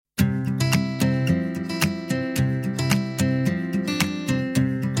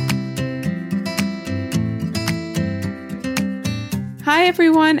Hi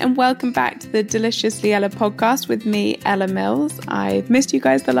everyone, and welcome back to the Deliciously Ella podcast with me, Ella Mills. I've missed you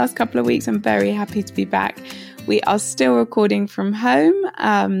guys the last couple of weeks. I'm very happy to be back. We are still recording from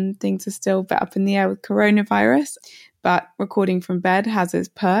home. Things are still a bit up in the air with coronavirus, but recording from bed has its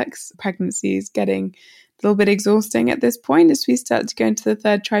perks. Pregnancy is getting a little bit exhausting at this point as we start to go into the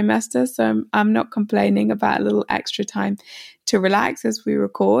third trimester. So I'm not complaining about a little extra time to relax as we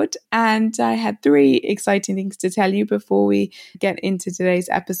record. And I had 3 exciting things to tell you before we get into today's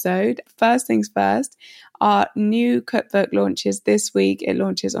episode. First things first, our new cookbook launches this week. It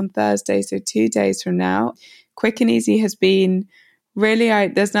launches on Thursday, so 2 days from now. Quick and Easy has been really,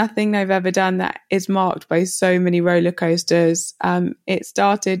 there's nothing I've ever done that is marked by so many roller coasters. It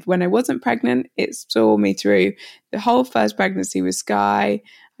started when I wasn't pregnant. It saw me through the whole first pregnancy with Sky.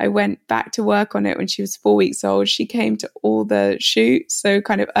 I went back to work on it when she was 4 weeks old. She came to all the shoots. So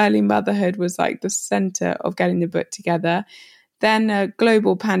kind of early motherhood was like the center of getting the book together. Then a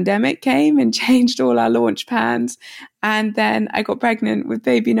global pandemic came and changed all our launch plans. And then I got pregnant with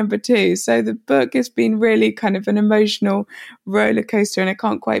baby number 2. So the book has been really kind of an emotional roller coaster, and I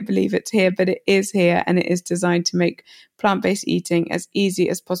can't quite believe it's here, but it is here, and it is designed to make plant-based eating as easy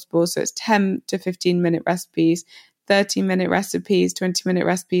as possible. So it's 10 to 15-minute recipes, 30-minute recipes, 20-minute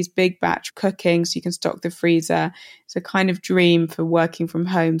recipes, big batch cooking so you can stock the freezer. It's a kind of dream for working from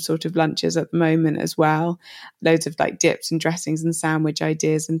home sort of lunches at the moment as well. Loads of like dips and dressings and sandwich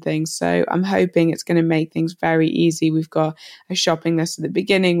ideas and things. So I'm hoping it's going to make things very easy. We've got a shopping list at the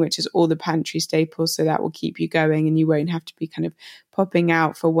beginning, which is all the pantry staples. So that will keep you going and you won't have to be kind of popping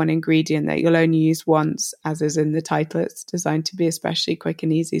out for one ingredient that you'll only use once, as is in the title. It's designed to be especially quick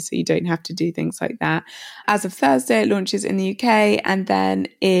and easy, so you don't have to do things like that. As of Thursday, it launches in the UK and then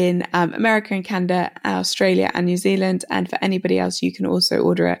in America and Canada, Australia and New Zealand. And for anybody else, you can also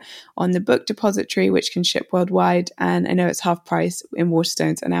order it on the Book Depository, which can ship worldwide. And I know it's half price in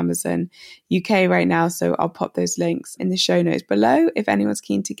Waterstones and Amazon UK right now, so I'll pop those links in the show notes below if anyone's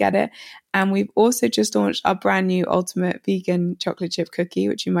keen to get it. And we've also just launched our brand new ultimate vegan chocolate chip cookie,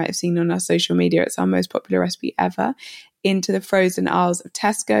 which you might have seen on our social media. It's our most popular recipe ever, into the frozen aisles of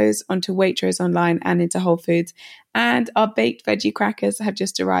Tesco's, onto Waitrose online and into Whole Foods. And our baked veggie crackers have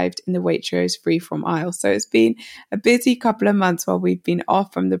just arrived in the Waitrose freeform aisle. So it's been a busy couple of months while we've been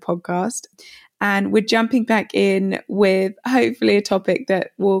off from the podcast. And we're jumping back in with hopefully a topic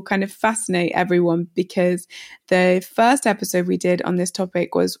that will kind of fascinate everyone, because the first episode we did on this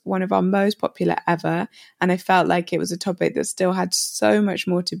topic was one of our most popular ever. And I felt like it was a topic that still had so much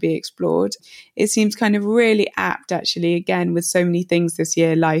more to be explored. It seems kind of really apt, actually, again, with so many things this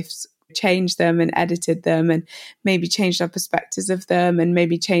year, life's changed them and edited them and maybe changed our perspectives of them and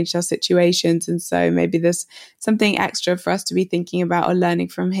maybe changed our situations. And so maybe there's something extra for us to be thinking about or learning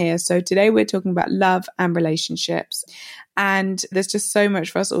from here. So today we're talking about love and relationships. And there's just so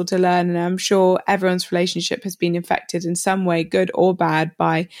much for us all to learn. And I'm sure everyone's relationship has been affected in some way, good or bad,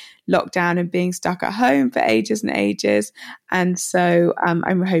 by lockdown and being stuck at home for ages and ages. And so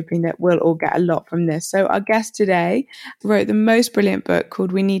I'm hoping that we'll all get a lot from this. So our guest today wrote the most brilliant book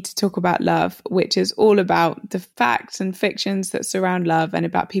called We Need to Talk About Love, which is all about the facts and fictions that surround love and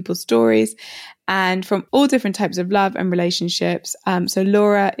about people's stories and from all different types of love and relationships. So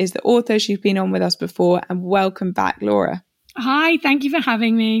Laura is the author. She's been on with us before, and welcome back, Laura. Hi, thank you for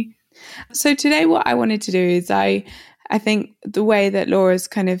having me. So today what I wanted to do is I think the way that Laura's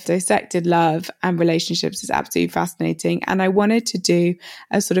kind of dissected love and relationships is absolutely fascinating. And I wanted to do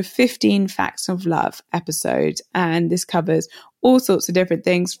a sort of 15 facts of love episode. And this covers all sorts of different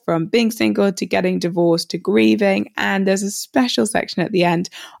things, from being single to getting divorced to grieving. And there's a special section at the end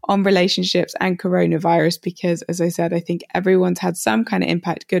on relationships and coronavirus, because, as I said, I think everyone's had some kind of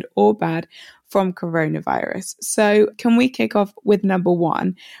impact, good or bad, from coronavirus. So can we kick off with number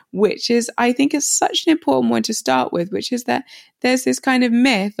 1, which is, I think, is such an important one to start with, which is that there's this kind of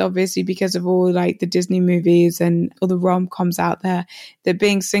myth, obviously, because of all like the Disney movies and all the rom-coms out there, that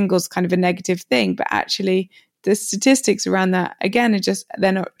being single is kind of a negative thing. But actually, the statistics around that, again,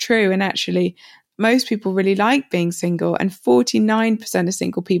 they're not true. And actually, most people really like being single, and 49% of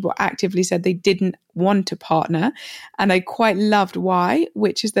single people actively said they didn't want a partner. And I quite loved why,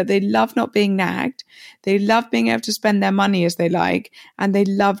 which is that they love not being nagged. They love being able to spend their money as they like, and they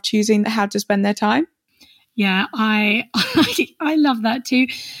love choosing how to spend their time. Yeah, I love that too.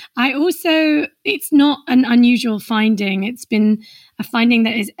 It's not an unusual finding. It's been a finding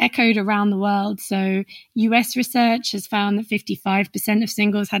that is echoed around the world. So US research has found that 55% of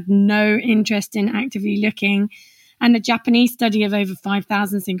singles had no interest in actively looking. And a Japanese study of over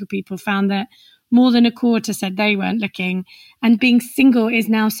 5,000 single people found that more than a quarter said they weren't looking. And being single is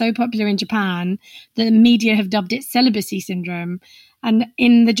now so popular in Japan that the media have dubbed it celibacy syndrome. And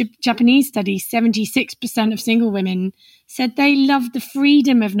in the Japanese study, 76% of single women said they loved the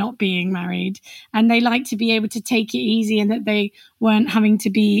freedom of not being married and they liked to be able to take it easy and that they weren't having to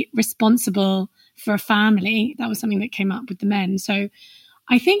be responsible for a family. That was something that came up with the men. So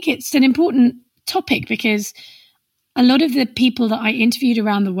I think it's an important topic because a lot of the people that I interviewed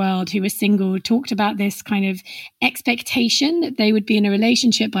around the world who were single talked about this kind of expectation that they would be in a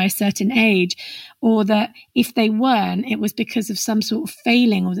relationship by a certain age, or that if they weren't, it was because of some sort of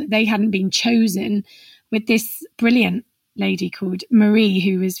failing or that they hadn't been chosen. With this brilliant lady called Marie,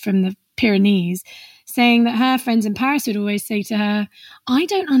 who is from the Pyrenees, saying that her friends in Paris would always say to her, I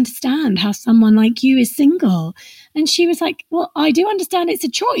don't understand how someone like you is single. And she was like, well, I do understand, it's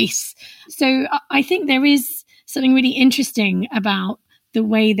a choice. So I think there is something really interesting about the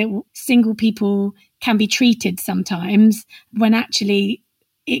way that single people can be treated sometimes when actually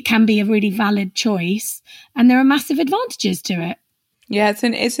it can be a really valid choice and there are massive advantages to it. Yeah, it's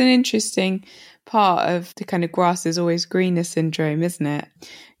an interesting part of the kind of grass is always greener syndrome, isn't it?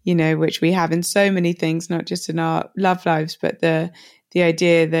 You know, which we have in so many things, not just in our love lives, but the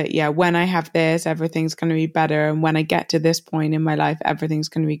idea that, yeah, when I have this, everything's going to be better. And when I get to this point in my life, everything's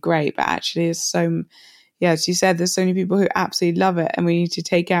going to be great. But actually, it's so, yeah, as you said, there's so many people who absolutely love it. And we need to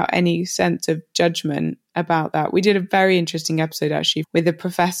take out any sense of judgment about that. We did a very interesting episode, actually, with a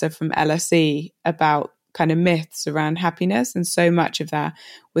professor from LSE about kind of myths around happiness. And so much of that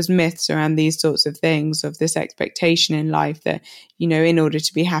was myths around these sorts of things, of this expectation in life that, you know, in order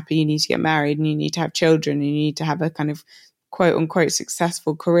to be happy, you need to get married and you need to have children and you need to have a kind of quote unquote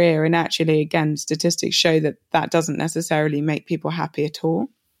successful career. And actually, again, statistics show that that doesn't necessarily make people happy at all.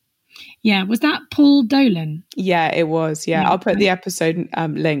 Yeah. Was that Paul Dolan? Yeah, it was. Yeah. I'll put the episode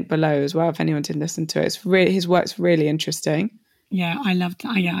link below as well if anyone didn't listen to it. It's really, his work's really interesting. Yeah, I loved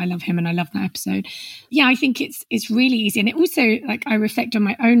that. Yeah, I love him and I love that episode. Yeah, I think it's really easy. And it also, like, I reflect on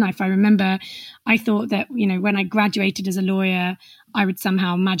my own life. I remember I thought that, you know, when I graduated as a lawyer, I would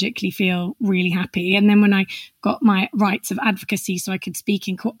somehow magically feel really happy. And then when I got my rights of advocacy so I could speak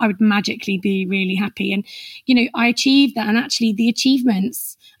in court, I would magically be really happy. And, you know, I achieved that. And actually the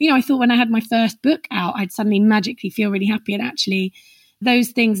achievements, you know, I thought when I had my first book out, I'd suddenly magically feel really happy. And actually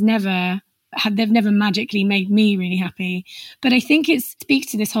those things they've never magically made me really happy. But I think it speaks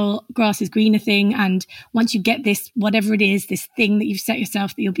to this whole grass is greener thing. And once you get this, whatever it is, this thing that you've set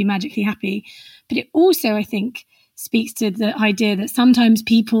yourself, that you'll be magically happy. But it also, I think, speaks to the idea that sometimes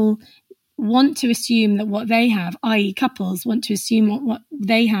people want to assume that what they have, i.e. couples, want to assume what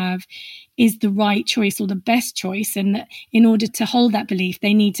they have is the right choice or the best choice. And that in order to hold that belief,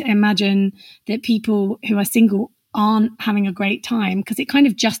 they need to imagine that people who are single aren't having a great time because it kind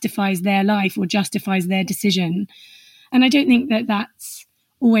of justifies their life or justifies their decision. And I don't think that that's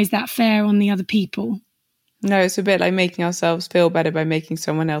always that fair on the other people. No, it's a bit like making ourselves feel better by making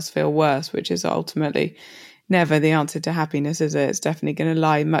someone else feel worse, which is ultimately never the answer to happiness, is it? It's definitely going to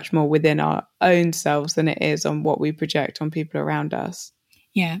lie much more within our own selves than it is on what we project on people around us.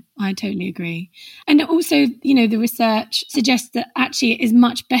 Yeah, I totally agree. And also, you know, the research suggests that actually it is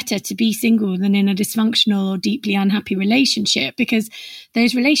much better to be single than in a dysfunctional or deeply unhappy relationship, because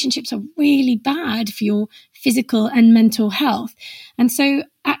those relationships are really bad for your physical and mental health. And so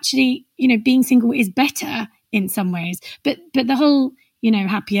actually, you know, being single is better in some ways. But the whole, you know,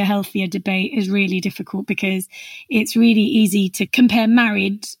 happier, healthier debate is really difficult because it's really easy to compare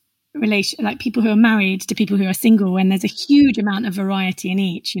married like people who are married to people who are single, and there's a huge amount of variety in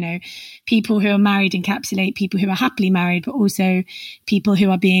each. You know, people who are married encapsulate people who are happily married, but also people who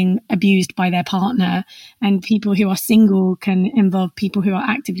are being abused by their partner, and people who are single can involve people who are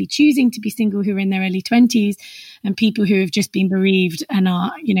actively choosing to be single, who are in their early 20s, and people who have just been bereaved and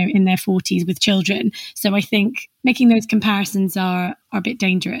are, you know, in their 40s with children. So I think making those comparisons are a bit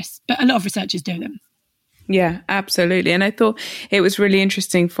dangerous, but a lot of researchers do them. Yeah, absolutely. And I thought it was really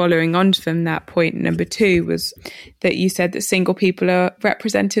interesting following on from that point. Number 2 was that you said that single people are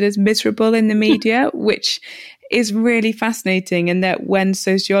represented as miserable in the media, which is really fascinating. And that when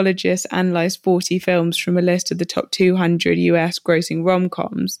sociologists analysed 40 films from a list of the top 200 US grossing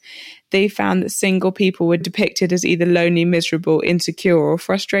rom-coms, they found that single people were depicted as either lonely, miserable, insecure, or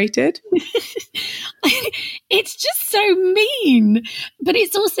frustrated. It's just so mean. But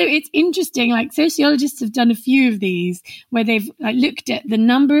it's interesting. Like, sociologists have done a few of these where they've looked at the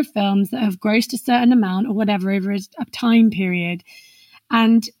number of films that have grossed a certain amount or whatever over a time period.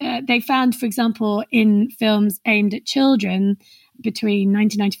 And they found, for example, in films aimed at children, between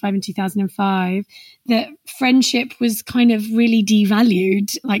 1995 and 2005 that friendship was kind of really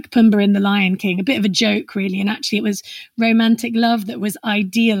devalued, like Pumbaa in The Lion King, a bit of a joke really. And actually it was romantic love that was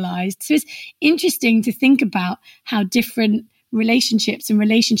idealized. So it's interesting to think about how different relationships and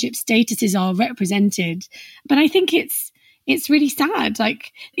relationship statuses are represented. But I think it's really sad.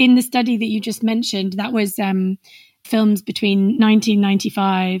 Like in the study that you just mentioned, that was films between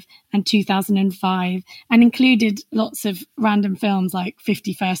 1995 and 2005 and included lots of random films like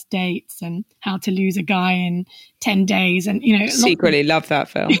 50 First Dates and How to Lose a Guy in 10 Days. And, you know, secretly love that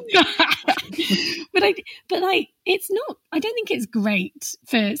film. But it's not, I don't think it's great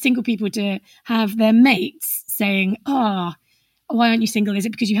for single people to have their mates saying, why aren't you single? Is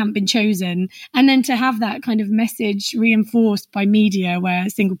it because you haven't been chosen? And then to have that kind of message reinforced by media where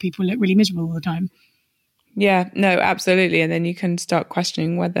single people look really miserable all the time. Yeah, no, absolutely. And then you can start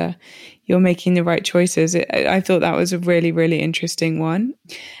questioning whether you're making the right choices. I thought that was a really, really interesting one.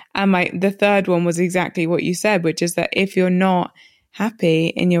 And the third one was exactly what you said, which is that if you're not happy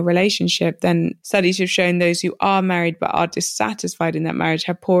in your relationship, then studies have shown those who are married but are dissatisfied in that marriage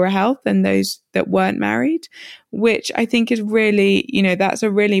have poorer health than those that weren't married, which I think is really, that's a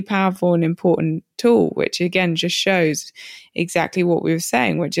really powerful and important tool, which again just shows exactly what we were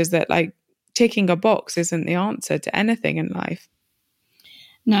saying, which is that like ticking a box isn't the answer to anything in life.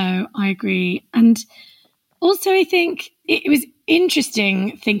 No, I agree. And also I think it was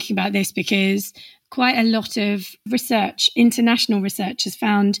interesting thinking about this because quite a lot of research, international research, has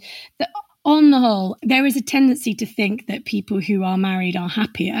found that on the whole, there is a tendency to think that people who are married are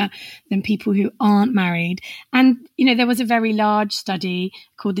happier than people who aren't married. And, there was a very large study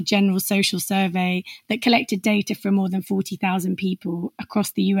called the General Social Survey that collected data from more than 40,000 people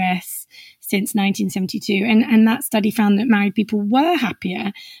across the US since 1972. And that study found that married people were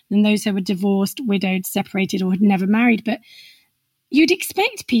happier than those who were divorced, widowed, separated, or had never married. But you'd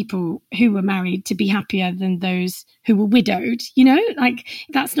expect people who were married to be happier than those who were widowed, like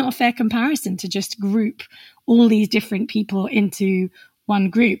that's not a fair comparison to just group all these different people into one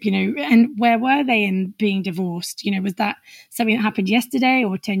group, and where were they in being divorced? Was that something that happened yesterday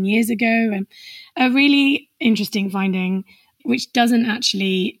or 10 years ago? And a really interesting finding, which doesn't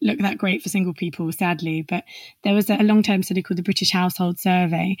actually look that great for single people, sadly, but there was a long-term study called the British Household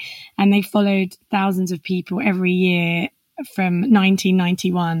Survey, and they followed thousands of people every year from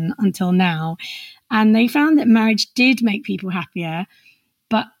 1991 until now. And they found that marriage did make people happier,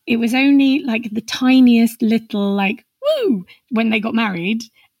 but it was only like the tiniest little like, woo, when they got married.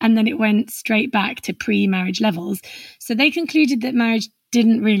 And then it went straight back to pre-marriage levels. So they concluded that marriage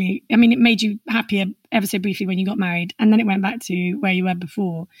didn't really, it made you happier ever so briefly when you got married. And then it went back to where you were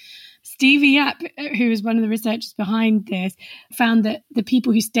before. Stevie Yap, who is one of the researchers behind this, found that the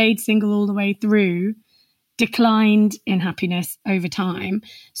people who stayed single all the way through declined in happiness over time.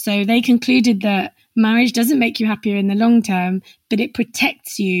 So they concluded that marriage doesn't make you happier in the long term, but it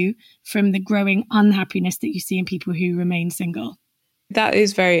protects you from the growing unhappiness that you see in people who remain single. That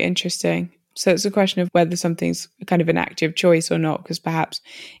is very interesting. So it's a question of whether something's kind of an active choice or not, because perhaps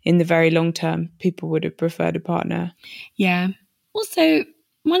in the very long term, people would have preferred a partner. Yeah. Also,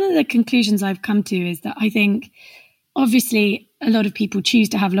 one of the conclusions I've come to is that I think obviously a lot of people choose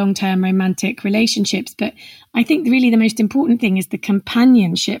to have long-term romantic relationships, but I think really the most important thing is the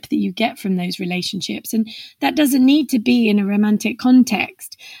companionship that you get from those relationships. And that doesn't need to be in a romantic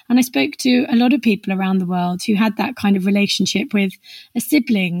context. And I spoke to a lot of people around the world who had that kind of relationship with a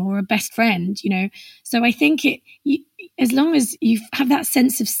sibling or a best friend, So I think as long as you have that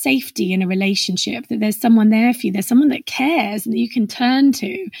sense of safety in a relationship, that there's someone there for you, there's someone that cares and that you can turn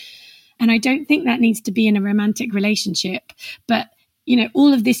to. And I don't think that needs to be in a romantic relationship. But,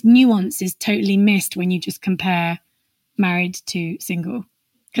 all of this nuance is totally missed when you just compare married to single.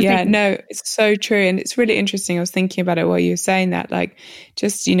 Yeah, no, it's so true. And it's really interesting. I was thinking about it while you were saying that, like,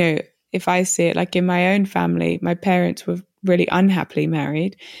 just, if I see it, like in my own family, my parents were really unhappily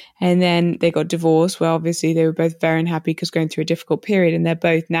married and then they got divorced. Well, obviously they were both very unhappy because going through a difficult period, and they're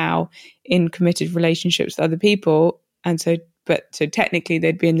both now in committed relationships with other people. And so technically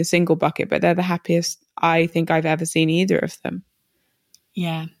they'd be in the single bucket, but they're the happiest I think I've ever seen either of them.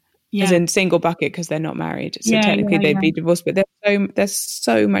 Yeah. As in single bucket because they're not married. So technically they'd be divorced, but they're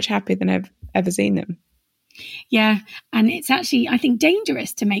so much happier than I've ever seen them. Yeah. And it's actually, I think,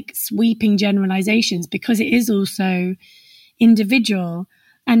 dangerous to make sweeping generalizations because it is also individual.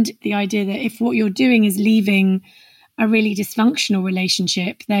 And the idea that if what you're doing is leaving a really dysfunctional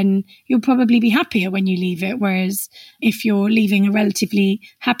relationship, then you'll probably be happier when you leave it. Whereas if you're leaving a relatively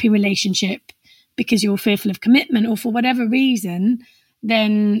happy relationship because you're fearful of commitment or for whatever reason,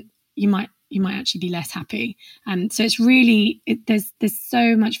 then you might you might actually be less happy. So it's really, there's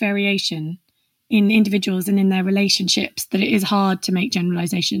so much variation in individuals and in their relationships that it is hard to make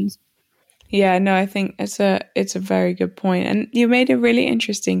generalizations. Yeah, no, I think it's a very good point. And you made a really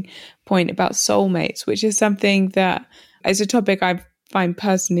interesting point about soulmates, which is something that is a topic I find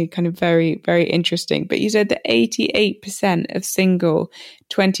personally kind of very, very interesting. But you said that 88% of single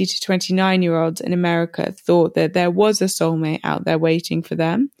 20 to 29-year-olds in America thought that there was a soulmate out there waiting for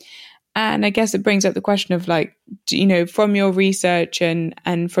them. And I guess it brings up the question of like, you know, from your research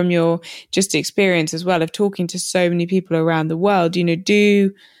and from your just experience as well of talking to so many people around the world, you know,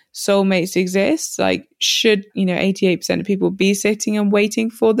 do soulmates exist? Like, should, you know, 88% of people be sitting and waiting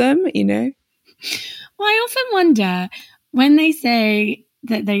for them, you know? Well, I often wonder when they say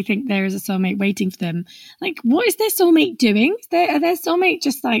that they think there is a soulmate waiting for them, like, what is their soulmate doing? Are their soulmate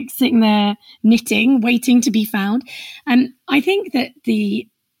just like sitting there knitting, waiting to be found? And I think that the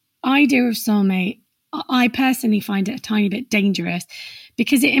idea of soulmate, I personally find it a tiny bit dangerous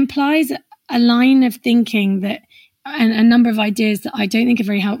because it implies a line of thinking that, and a number of ideas that I don't think are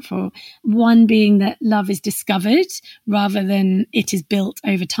very helpful. One being that love is discovered rather than it is built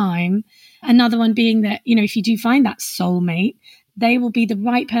over time. Another one being that, you know, if you do find that soulmate, they will be the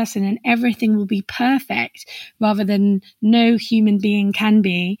right person and everything will be perfect rather than no human being can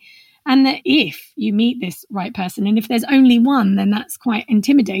be. And that if you meet this right person, and if there's only one, then that's quite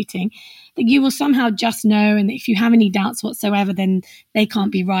intimidating, that you will somehow just know. And if you have any doubts whatsoever, then they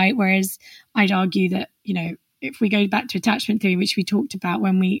can't be right. Whereas I'd argue that, you know, if we go back to attachment theory, which we talked about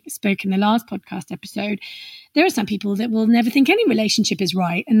when we spoke in the last podcast episode, there are some people that will never think any relationship is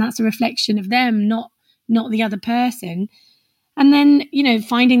right. And that's a reflection of them, not the other person. And then, you know,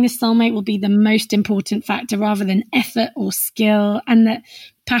 finding this soulmate will be the most important factor rather than effort or skill, and that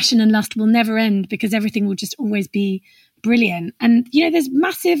passion and lust will never end because everything will just always be brilliant. And, you know, there's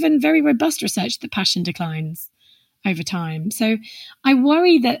massive and very robust research that passion declines over time. So I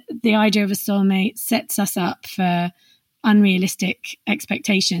worry that the idea of a soulmate sets us up for unrealistic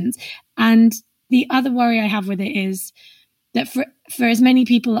expectations. And the other worry I have with it is that for as many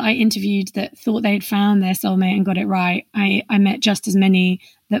people I interviewed that thought they had found their soulmate and got it right, I met just as many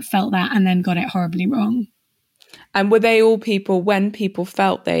that felt that and then got it horribly wrong. And were they all people, when people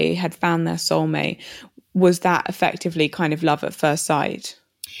felt they had found their soulmate, was that effectively kind of love at first sight?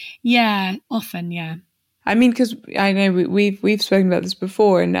 Yeah, often, yeah. I mean, because I know we've spoken about this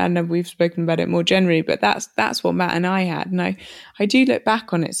before, and we've spoken about it more generally, but that's what Matt and I had. And I do look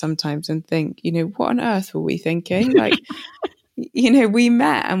back on it sometimes and think, you know, what on earth were we thinking? Like, you know, we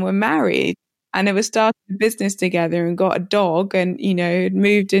met and were married and it was starting a business together and got a dog and, you know,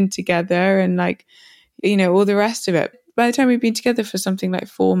 moved in together and like, you know, all the rest of it. By the time we've been together for something like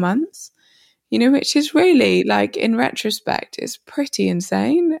 4 months, you know, which is really like, in retrospect, it's pretty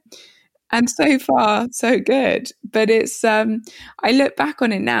insane. And so far, so good. But it's, I look back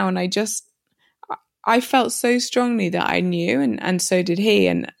on it now and I felt so strongly that I knew and so did he.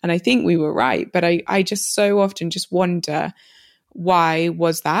 And I think we were right. But I just so often just wonder, why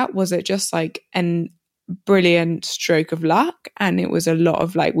was that? Was it just like an brilliant stroke of luck? And it was a lot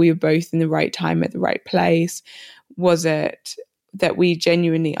of like, we were both in the right time at the right place. Was it that we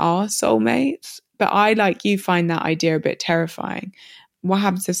genuinely are soulmates? But I, like you, find that idea a bit terrifying. What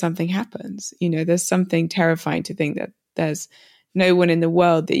happens if something happens? You know, there's something terrifying to think that there's no one in the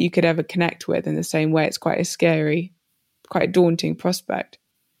world that you could ever connect with in the same way. It's quite a scary, quite a daunting prospect.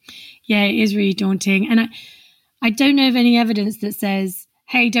 Yeah, it is really daunting. And I don't know of any evidence that says,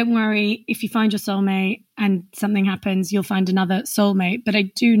 hey, don't worry, if you find your soulmate and something happens, you'll find another soulmate. But I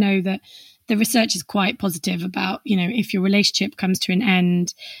do know that the research is quite positive about, you know, if your relationship comes to an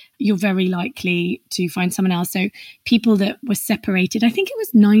end, you're very likely to find someone else. So people that were separated, I think it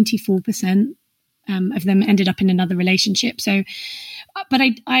was 94% of them ended up in another relationship. So, but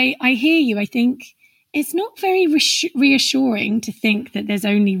I hear you. I think it's not very reassuring to think that there's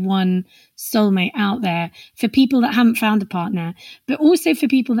only one soulmate out there for people that haven't found a partner, but also for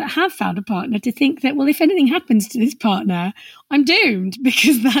people that have found a partner to think that, well, if anything happens to this partner, I'm doomed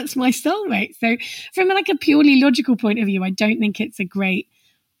because that's my soulmate. So from like a purely logical point of view, I don't think it's a great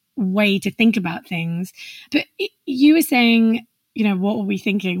way to think about things. But you were saying, you know, what were we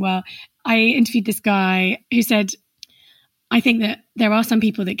thinking? Well, I interviewed this guy who said, I think that there are some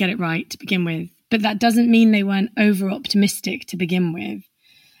people that get it right to begin with, but that doesn't mean they weren't over optimistic to begin with.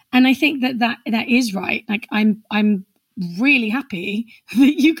 And I think that is right. Like I'm really happy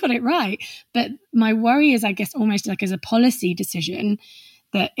that you got it right. But my worry is, I guess, almost like as a policy decision,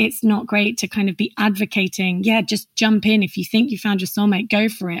 that it's not great to kind of be advocating, yeah, just jump in. If you think you found your soulmate, go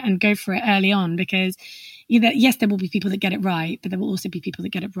for it and go for it early on, because yes, there will be people that get it right, but there will also be people that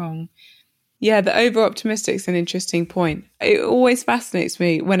get it wrong. Yeah, the over-optimistic is an interesting point. It always fascinates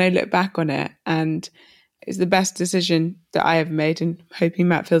me when I look back on it, and it's the best decision that I ever made, and hoping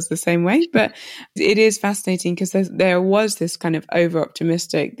Matt feels the same way. But it is fascinating because there was this kind of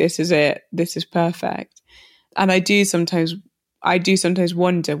over-optimistic, this is it, this is perfect. And I do sometimes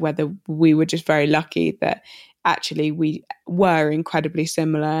wonder whether we were just very lucky that actually we were incredibly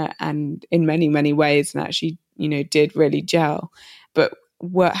similar and in many, many ways, and actually, did really gel. But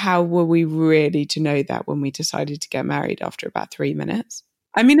how were we really to know that when we decided to get married after about 3 minutes?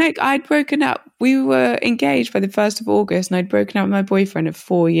 I mean, I'd broken up. We were engaged by the 1st of August, and I'd broken up with my boyfriend of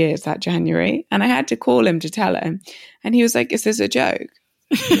 4 years that January. And I had to call him to tell him. And he was like, "Is this a joke?"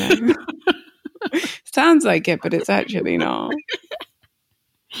 Sounds like it, but it's actually not.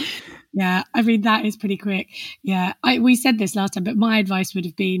 Yeah, I mean, that is pretty quick. Yeah, we said this last time, but my advice would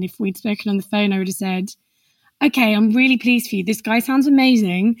have been, if we'd spoken on the phone, I would have said, "Okay, I'm really pleased for you. This guy sounds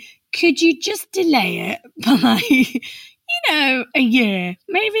amazing. Could you just delay it by, a year,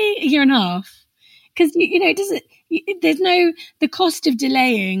 maybe a year and a half?" Because, the cost of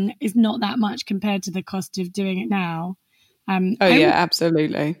delaying is not that much compared to the cost of doing it now.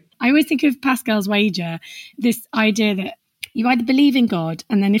 Absolutely. I always think of Pascal's wager, this idea that you either believe in God,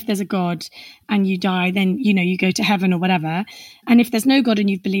 and then if there's a God and you die, then, you go to heaven or whatever. And if there's no God and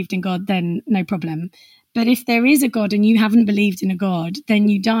you've believed in God, then no problem. But if there is a God and you haven't believed in a God, then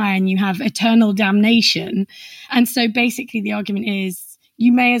you die and you have eternal damnation. And so basically the argument is,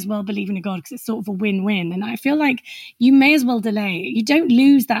 you may as well believe in a God because it's sort of a win-win. And I feel like you may as well delay. You don't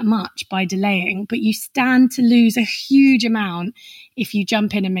lose that much by delaying, but you stand to lose a huge amount if you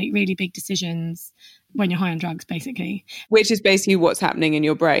jump in and make really big decisions when you're high on drugs, basically. Which is basically what's happening in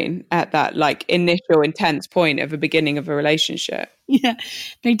your brain at that initial intense point of the beginning of a relationship. Yeah,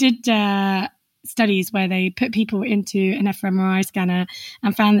 they did studies where they put people into an fMRI scanner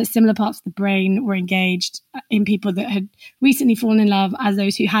and found that similar parts of the brain were engaged in people that had recently fallen in love as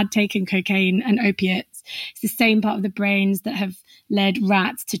those who had taken cocaine and opiates. It's the same part of the brains that have led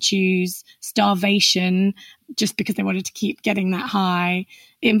rats to choose starvation just because they wanted to keep getting that high.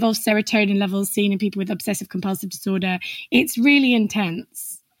 It involves serotonin levels seen in people with obsessive compulsive disorder. It's really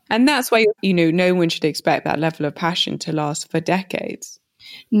intense. And that's why, no one should expect that level of passion to last for decades.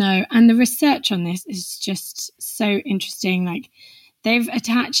 No, and the research on this is just so interesting. They've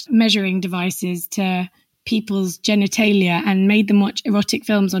attached measuring devices to people's genitalia and made them watch erotic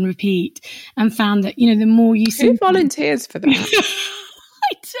films on repeat, and found that, the more you see... Who volunteers for that?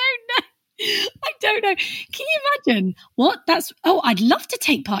 I don't know. Can you imagine? What? I'd love to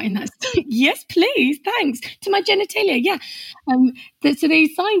take part in that. Yes, please. Thanks. To my genitalia. Yeah. So they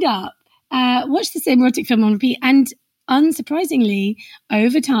signed up, watched the same erotic film on repeat, and unsurprisingly,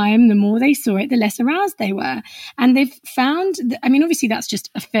 over time, the more they saw it, the less aroused they were. And they've found, obviously that's just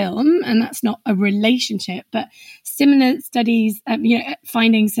a film and that's not a relationship, but similar studies,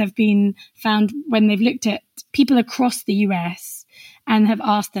 findings have been found when they've looked at people across the US and have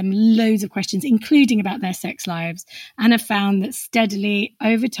asked them loads of questions, including about their sex lives, and have found that steadily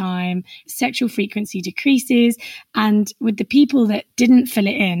over time, sexual frequency decreases. And with the people that didn't fill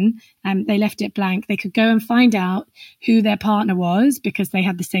it in, they left it blank, they could go and find out who their partner was because they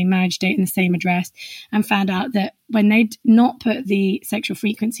had the same marriage date and the same address, and found out that when they'd not put the sexual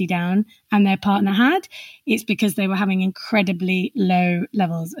frequency down and their partner had, it's because they were having incredibly low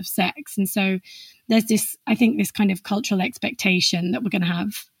levels of sex. And so there's this kind of cultural expectation that we're going to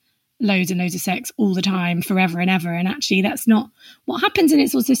have loads and loads of sex all the time, forever and ever. And actually that's not what happens. And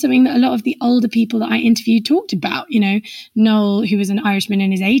it's also something that a lot of the older people that I interviewed talked about. Noel, who was an Irishman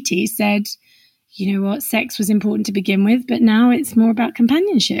in his 80s, said, sex was important to begin with, but now it's more about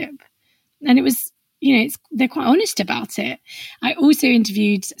companionship. And it was, they're quite honest about it. I also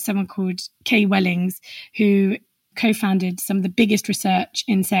interviewed someone called Kay Wellings, who co-founded some of the biggest research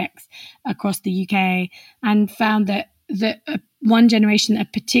in sex across the UK, and found that one generation that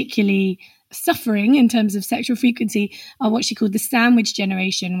are particularly suffering in terms of sexual frequency are what she called the sandwich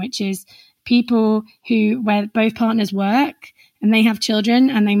generation, which is people where both partners work and they have children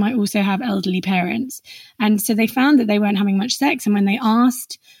and they might also have elderly parents. And so they found that they weren't having much sex. And when they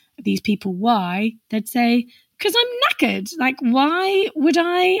asked these people why, they'd say, because I'm knackered. Why would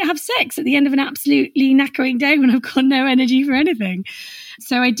I have sex at the end of an absolutely knackering day when I've got no energy for anything?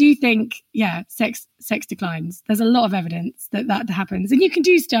 So I do think, sex declines. There's a lot of evidence that happens. And you can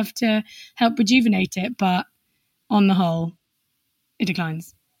do stuff to help rejuvenate it, but on the whole, it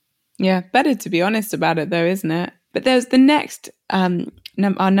declines. Yeah, better to be honest about it though, isn't it? But there's the next, our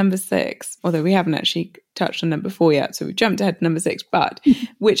number 6, although we haven't actually touched on number 4 yet, so we jumped ahead to number 6, but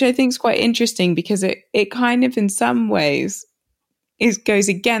which I think is quite interesting because it kind of in some ways goes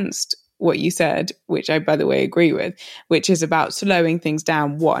against what you said, which I, by the way, agree with, which is about slowing things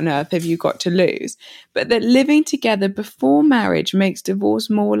down. What on earth have you got to lose? But that living together before marriage makes divorce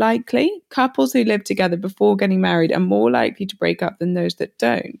more likely. Couples who live together before getting married are more likely to break up than those that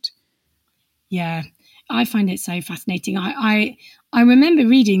don't. Yeah, I find it so fascinating. I remember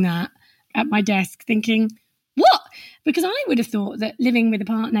reading that at my desk thinking, what? Because I would have thought that living with a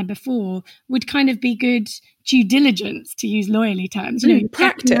partner before would kind of be good due diligence, to use lawyerly terms. You know,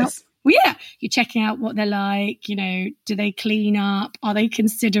 practice. Well, yeah, you're checking out what they're like. You know, do they clean up? Are they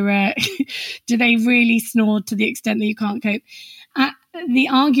considerate? Do they really snore to the extent that you can't cope? The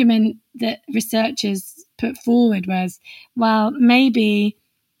argument that researchers put forward was, well, maybe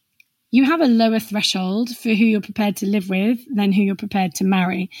you have a lower threshold for who you're prepared to live with than who you're prepared to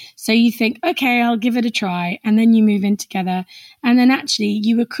marry. So you think, okay, I'll give it a try. And then you move in together. And then actually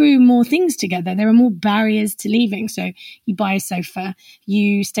you accrue more things together. There are more barriers to leaving. So you buy a sofa,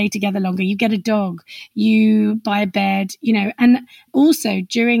 you stay together longer, you get a dog, you buy a bed, you know. And also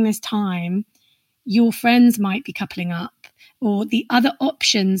during this time, your friends might be coupling up, or the other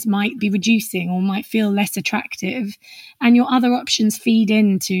options might be reducing or might feel less attractive. And your other options feed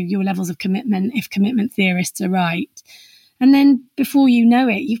into your levels of commitment, if commitment theorists are right. And then before you know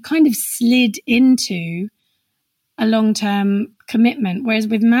it, you've kind of slid into a long-term commitment. Whereas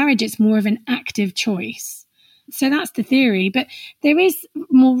with marriage, it's more of an active choice. So that's the theory. But there is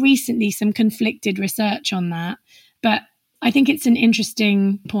more recently some conflicted research on that. But I think it's an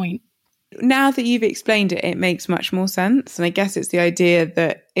interesting point. Now that you've explained it, it makes much more sense. And I guess it's the idea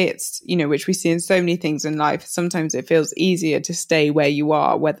that it's, you know, which we see in so many things in life. Sometimes it feels easier to stay where you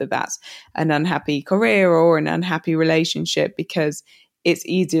are, whether that's an unhappy career or an unhappy relationship, because it's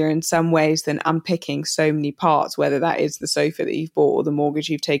easier in some ways than unpicking so many parts, whether that is the sofa that you've bought or the mortgage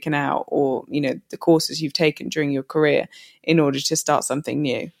you've taken out or, you know, the courses you've taken during your career in order to start something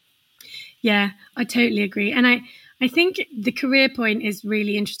new. Yeah, I totally agree. And I think the career point is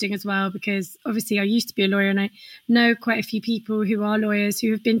really interesting as well, because obviously I used to be a lawyer and I know quite a few people who are lawyers who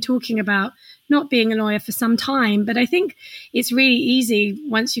have been talking about not being a lawyer for some time. But I think it's really easy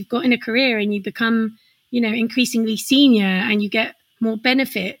once you've got in a career and you become, you know, increasingly senior and you get more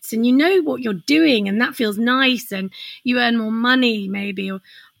benefits and you know what you're doing and that feels nice and you earn more money maybe, or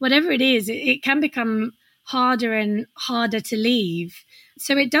whatever it is, it can become harder and harder to leave.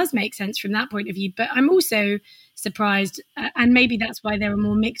 So it does make sense from that point of view. But I'm also surprised, and maybe that's why there are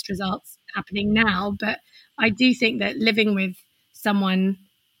more mixed results happening now. But I do think that living with someone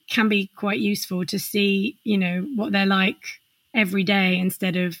can be quite useful to see, you know, what they're like every day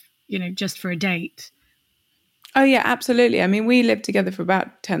instead of, you know, just for a date. Oh, yeah, absolutely. I mean, we lived together for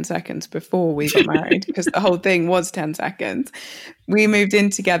about 10 seconds before we got married because the whole thing was 10 seconds. We moved in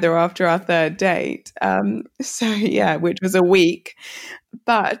together after our third date. So, yeah, which was a week.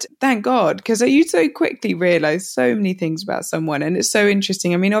 But thank God, because you so quickly realize so many things about someone. And it's so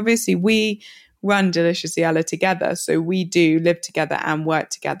interesting. I mean, obviously, we run Deliciously Ella together. So we do live together and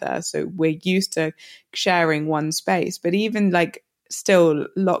work together. So we're used to sharing one space. But even like still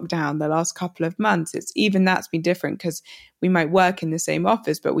lockdown the last couple of months, it's even that's been different because we might work in the same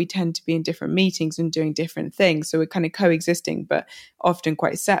office, but we tend to be in different meetings and doing different things. So we're kind of coexisting, but often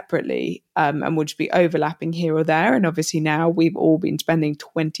quite separately, and we'll just be overlapping here or there. And obviously now we've all been spending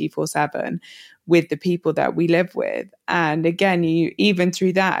 24/7 with the people that we live with. And again, you even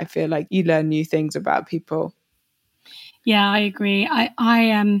through that, I feel like you learn new things about people. Yeah, I agree.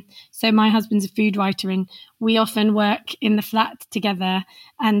 So my husband's a food writer and we often work in the flat together.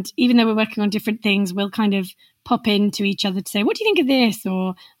 And even though we're working on different things, we'll kind of pop into each other to say, what do you think of this?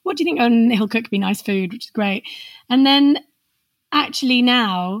 Or what do you think? Oh, and he'll cook me nice food, which is great. And then actually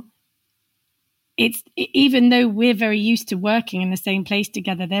now, it's even though we're very used to working in the same place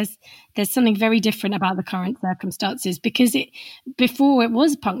together, there's something very different about the current circumstances, because before it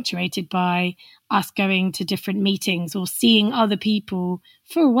was punctuated by us going to different meetings or seeing other people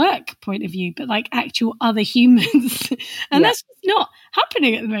for a work point of view, but like actual other humans. And that's just not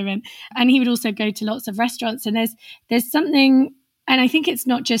happening at the moment. And he would also go to lots of restaurants, and there's something, and I think it's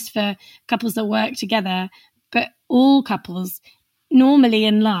not just for couples that work together, but all couples normally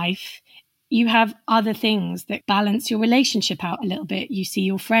in life. You have other things that balance your relationship out a little bit. You see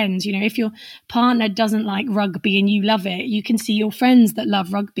your friends, you know, if your partner doesn't like rugby and you love it, you can see your friends that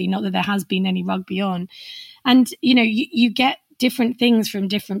love rugby, not that there has been any rugby on. And, you know, you get different things from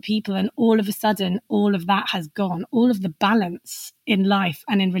different people, and all of a sudden, all of that has gone. All of the balance in life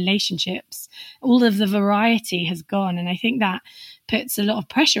and in relationships, all of the variety has gone. And I think that puts a lot of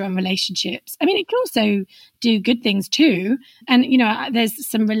pressure on relationships. I mean, it can also do good things too. And, you know, there's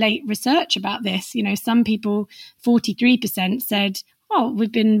some research about this. You know, some people, 43% said, oh,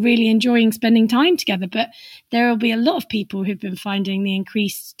 we've been really enjoying spending time together. But there will be a lot of people who've been finding the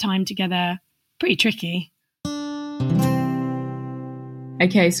increased time together pretty tricky.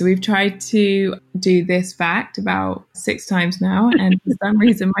 Okay, so we've tried to do this fact about 6 times now, and for some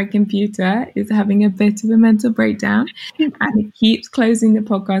reason my computer is having a bit of a mental breakdown, and it keeps closing the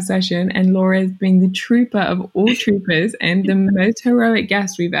podcast session, and Laura is being the trooper of all troopers and the most heroic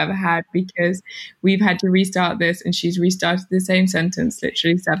guest we've ever had, because we've had to restart this and she's restarted the same sentence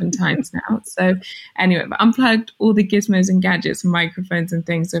literally 7 times now. So anyway, I've unplugged all the gizmos and gadgets and microphones and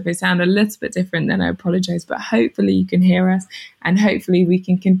things, so if they sound a little bit different, then I apologize, but hopefully you can hear us, and hopefully we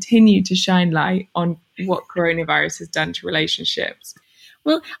can continue to shine light on what coronavirus has done to relationships.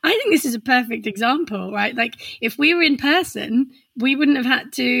 Well, I think this is a perfect example, right? Like if we were in person, we wouldn't have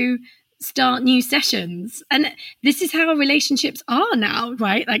had to start new sessions. And this is how relationships are now,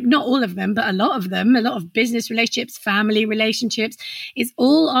 right? Like not all of them, but a lot of them, a lot of business relationships, family relationships, it's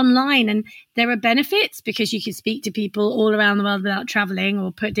all online. And there are benefits because you can speak to people all around the world without traveling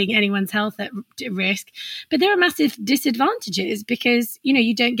or putting anyone's health at risk. But there are massive disadvantages because, you know,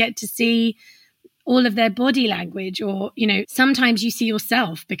 you don't get to see all of their body language, or, you know, sometimes you see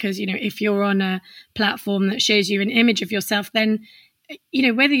yourself because, you know, if you're on a platform that shows you an image of yourself, then, you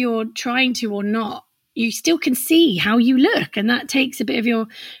know, whether you're trying to or not, you still can see how you look, and that takes a bit of your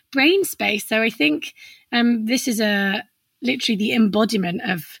brain space. So I think this is literally the embodiment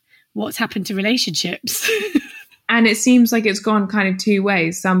of what's happened to relationships. And it seems like it's gone kind of 2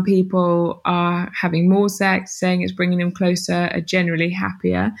 ways. Some people are having more sex, saying it's bringing them closer, are generally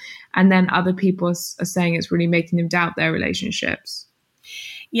happier. And then other people are saying it's really making them doubt their relationships.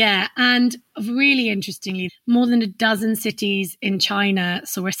 Yeah, and really interestingly, more than a dozen cities in China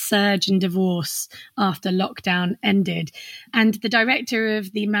saw a surge in divorce after lockdown ended. And the director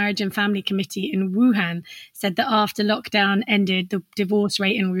of the Marriage and Family Committee in Wuhan said that after lockdown ended, the divorce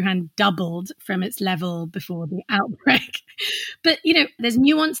rate in Wuhan doubled from its level before the outbreak. But, you know, there's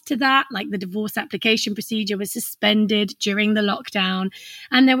nuance to that, like the divorce application procedure was suspended during the lockdown.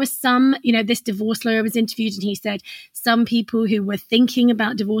 And there was some, you know, this divorce lawyer was interviewed and he said some people who were thinking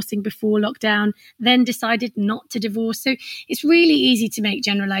about divorcing before lockdown then decided not to divorce. So it's really easy to make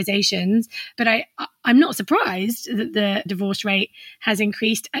generalizations, but I'm not surprised that the divorce rate has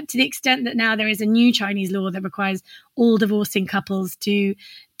increased to the extent that now there is a new Chinese law that requires all divorcing couples to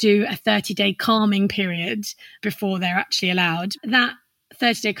do a 30-day calming period before they're actually allowed. That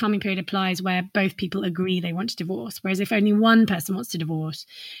 30-day calming period applies where both people agree they want to divorce. Whereas if only one person wants to divorce,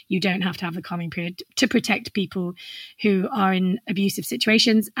 you don't have to have the calming period to protect people who are in abusive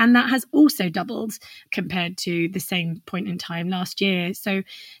situations. And that has also doubled compared to the same point in time last year. So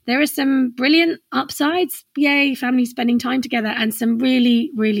there are some brilliant upsides. Yay, families spending time together, and some really,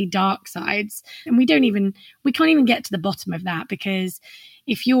 really dark sides. And we can't even get to the bottom of that, because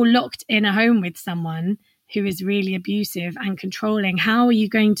if you're locked in a home with someone who is really abusive and controlling, how are you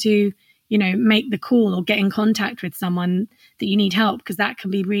going to, you know, make the call or get in contact with someone that you need help? Because that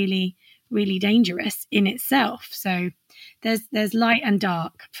can be really, really dangerous in itself. So there's light and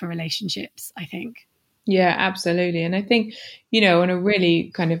dark for relationships, I think. Yeah, absolutely. And I think, you know, on a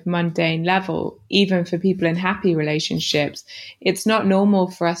really kind of mundane level, even for people in happy relationships, it's not normal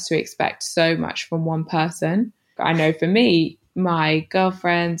for us to expect so much from one person. I know for me, my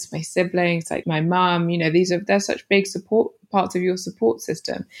girlfriends, my siblings, like my mum, you know, they're such big support parts of your support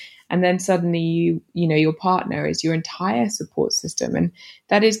system. And then suddenly you know, your partner is your entire support system. And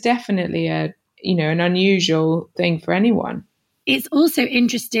that is definitely an unusual thing for anyone. It's also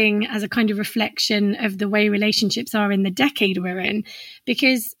interesting as a kind of reflection of the way relationships are in the decade we're in,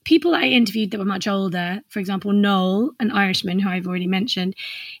 because people I interviewed that were much older, for example, Noel, an Irishman who I've already mentioned,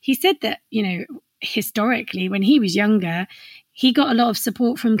 he said that, you know, historically, when he was younger, he got a lot of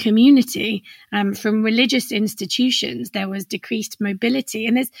support from community, from religious institutions. There was decreased mobility,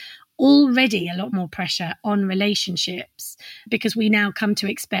 and there's already a lot more pressure on relationships because we now come to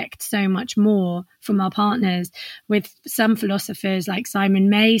expect so much more from our partners, with some philosophers like Simon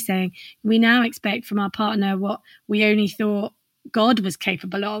May saying we now expect from our partner what we only thought God was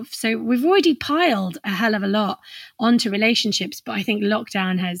capable of. So we've already piled a hell of a lot onto relationships, but I think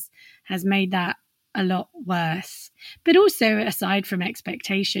lockdown has made that a lot worse. But also, aside from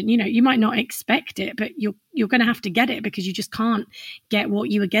expectation, you know, you might not expect it, but you're going to have to get it because you just can't get what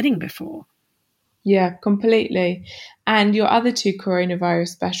you were getting before. Yeah, completely. And your other 2 coronavirus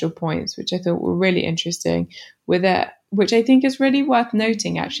special points, which I thought were really interesting, which I think is really worth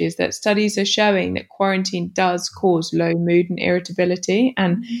noting actually, is that studies are showing that quarantine does cause low mood and irritability.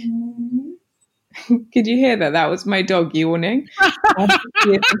 And could you hear that? That was my dog yawning.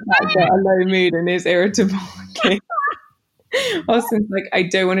 He has a low mood and is irritable. Okay. Austin's like, I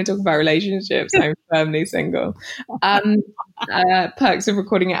don't want to talk about relationships. I'm firmly single. Perks of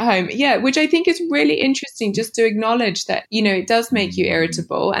recording at home. Yeah, which I think is really interesting, just to acknowledge that, it does make you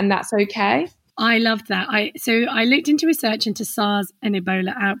irritable, and that's okay. I loved that. I looked into research into SARS and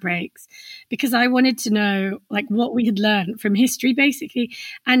Ebola outbreaks because I wanted to know what we had learned from history, basically.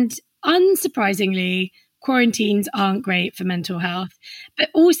 And unsurprisingly, quarantines aren't great for mental health. But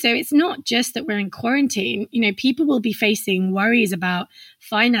also, it's not just that we're in quarantine. People will be facing worries about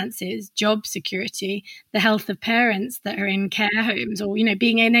finances, job security, the health of parents that are in care homes, or,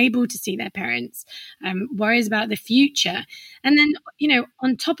 being unable to see their parents, worries about the future. And then,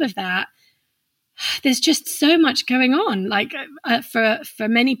 on top of that, there's just so much going on. For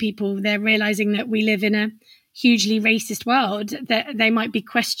many people, they're realizing that we live in a hugely racist world, that they might be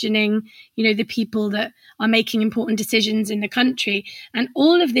questioning, the people that are making important decisions in the country. And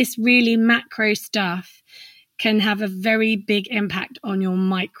all of this really macro stuff can have a very big impact on your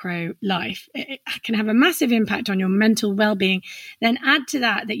micro life. It can have a massive impact on your mental well-being. Then add to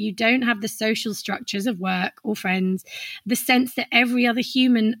that you don't have the social structures of work or friends, the sense that every other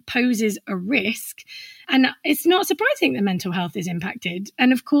human poses a risk. And it's not surprising that mental health is impacted.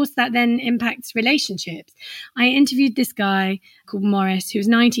 And of course, that then impacts relationships. I interviewed this guy called Morris, who was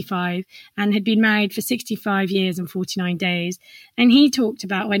 95 and had been married for 65 years and 49 days. And he talked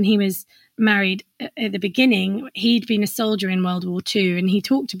about when he was married at the beginning, he'd been a soldier in World War II, and he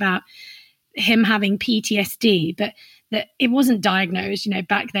talked about him having PTSD, but that it wasn't diagnosed.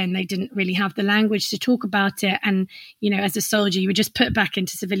 Back then they didn't really have the language to talk about it. And, as a soldier, you were just put back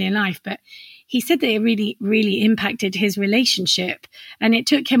into civilian life. But he said that it really, really impacted his relationship, and it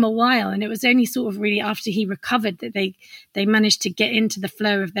took him a while. And it was only sort of really after he recovered that they managed to get into the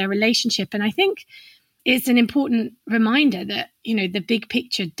flow of their relationship. And I think it's an important reminder that, the big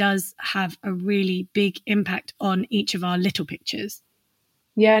picture does have a really big impact on each of our little pictures.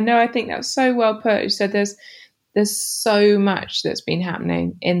 Yeah, no, I think that's so well put. You said there's so much that's been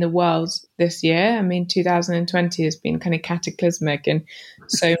happening in the world this year. I mean, 2020 has been kind of cataclysmic in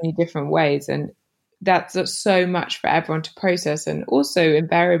so many different ways. And that's so much for everyone to process. And also,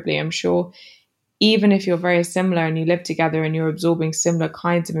 invariably, I'm sure, even if you're very similar and you live together and you're absorbing similar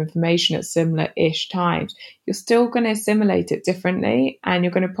kinds of information at similar-ish times, you're still going to assimilate it differently, and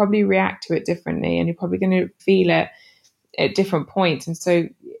you're going to probably react to it differently, and you're probably going to feel it at different points. And so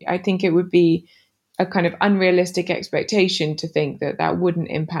I think it would be a kind of unrealistic expectation to think that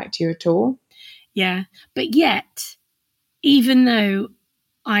wouldn't impact you at all. Yeah. But yet, even though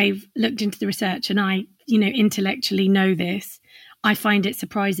I've looked into the research and I, intellectually know this, I find it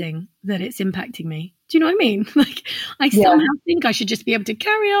surprising that it's impacting me. Do you know what I mean? I somehow think I should just be able to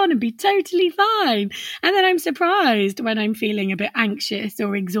carry on and be totally fine. And then I'm surprised when I'm feeling a bit anxious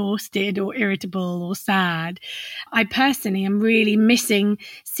or exhausted or irritable or sad. I personally am really missing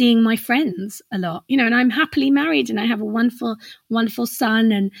seeing my friends a lot, and I'm happily married and I have a wonderful, wonderful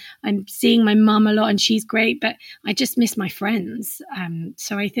son, and I'm seeing my mum a lot and she's great, but I just miss my friends.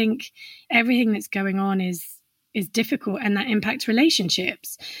 So I think everything that's going on is difficult, and that impacts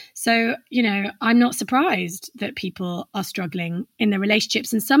relationships. So, I'm not surprised that people are struggling in their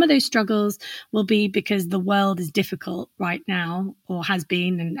relationships. And some of those struggles will be because the world is difficult right now, or has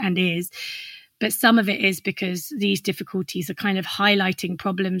been and is. But some of it is because these difficulties are kind of highlighting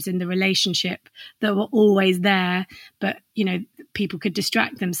problems in the relationship that were always there, but, people could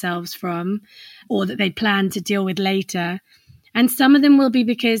distract themselves from, or that they plan to deal with later. And some of them will be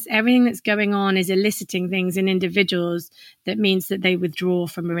because everything that's going on is eliciting things in individuals that means that they withdraw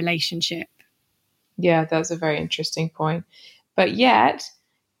from a relationship. Yeah, that's a very interesting point. But yet,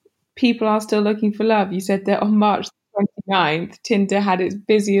 people are still looking for love. You said that on March 29th, Tinder had its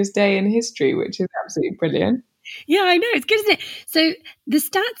busiest day in history, which is absolutely brilliant. Yeah, I know. It's good, isn't it? So the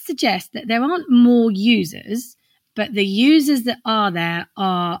stats suggest that there aren't more users, but the users that are there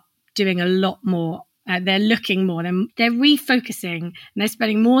are doing a lot more. They're looking more, they're refocusing, and they're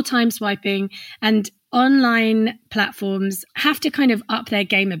spending more time swiping. And online platforms have to kind of up their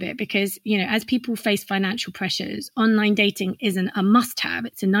game a bit because, as people face financial pressures, online dating isn't a must-have,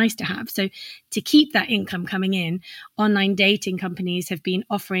 it's a nice-to-have. So to keep that income coming in, online dating companies have been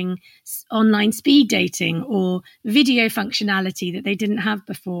offering online speed dating or video functionality that they didn't have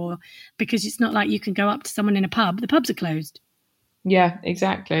before, because it's not like you can go up to someone in a pub. The pubs are closed. Yeah,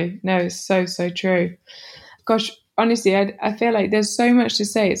 exactly. No, it's so, so true. Gosh, honestly, I feel like there's so much to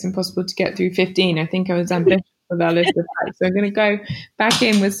say. It's impossible to get through 15. I think I was ambitious with our list of facts. So I'm going to go back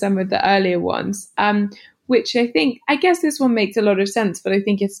in with some of the earlier ones, which I guess this one makes a lot of sense, but I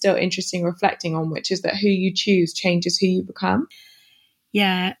think it's still interesting reflecting on, which is that who you choose changes who you become.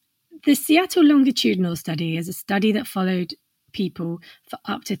 Yeah. The Seattle Longitudinal Study is a study that followed people for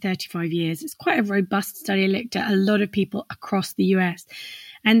up to 35 years. It's quite a robust study. It looked at a lot of people across the US,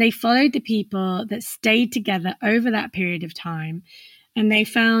 and they followed the people that stayed together over that period of time. And they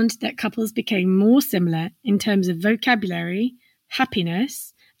found that couples became more similar in terms of vocabulary,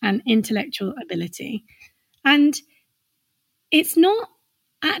 happiness, and intellectual ability. And it's not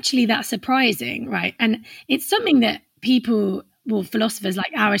actually that surprising, right? And it's something that philosophers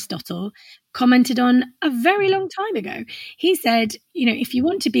like Aristotle commented on a very long time ago. He said, if you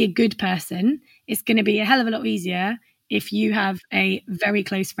want to be a good person, it's going to be a hell of a lot easier if you have a very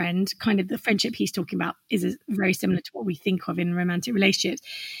close friend. Kind of the friendship he's talking about is very similar to what we think of in romantic relationships.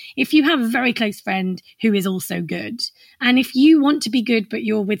 If you have a very close friend who is also good, and if you want to be good but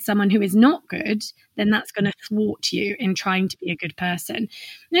you're with someone who is not good, then that's going to thwart you in trying to be a good person.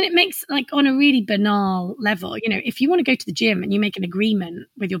 And it makes, like, on a really banal level, if you want to go to the gym and you make an agreement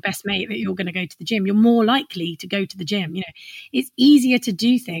with your best mate that you're going to go to the gym, you're more likely to go to the gym. It's easier to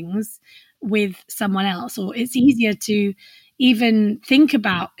do things with someone else, or it's easier to even think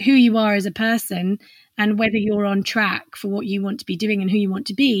about who you are as a person and whether you're on track for what you want to be doing and who you want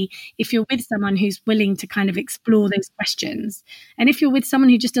to be if you're with someone who's willing to kind of explore those questions. And if you're with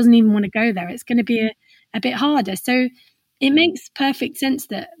someone who just doesn't even want to go there, it's going to be a bit harder. So it makes perfect sense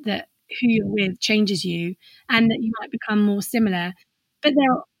that who you're with changes you and that you might become more similar. But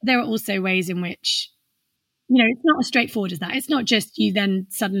there are also ways in which it's not as straightforward as that. It's not just you then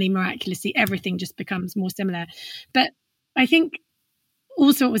suddenly miraculously everything just becomes more similar. But I think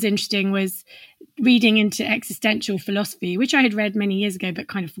also what was interesting was reading into existential philosophy, which I had read many years ago but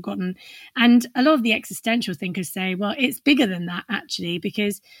kind of forgotten. And a lot of the existential thinkers say, well, it's bigger than that actually,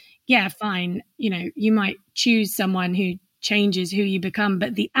 because yeah, fine, you might choose someone who changes who you become,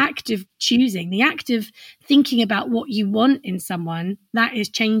 but the act of choosing, the act of thinking about what you want in someone, that is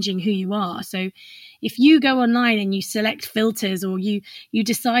changing who you are. So if you go online and you select filters, or you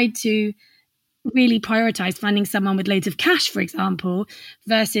decide to really prioritize finding someone with loads of cash, for example,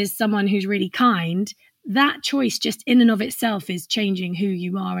 versus someone who's really kind, that choice just in and of itself is changing who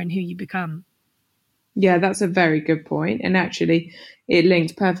you are and who you become. Yeah, that's a very good point. And actually it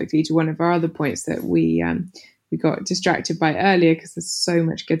linked perfectly to one of our other points that we got distracted by earlier, because there's so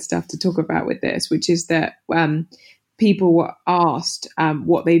much good stuff to talk about with this, which is that people were asked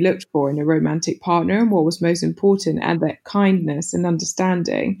what they looked for in a romantic partner and what was most important, and that kindness and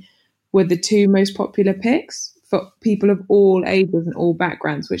understanding were the two most popular picks for people of all ages and all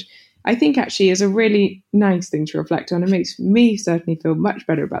backgrounds, which I think actually is a really nice thing to reflect on. It makes me certainly feel much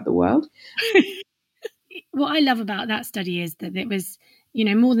better about the world. What I love about that study is that it was,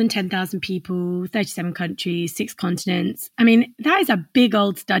 more than 10,000 people, 37 countries, 6 continents. I mean, that is a big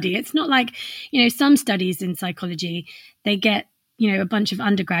old study. It's not like, some studies in psychology, they get, a bunch of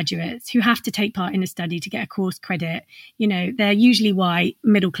undergraduates who have to take part in a study to get a course credit. They're usually white,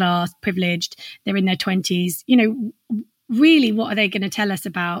 middle class, privileged. They're in their 20s. Really, what are they going to tell us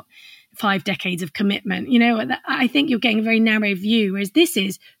about 5 decades of commitment? I think you're getting a very narrow view, whereas this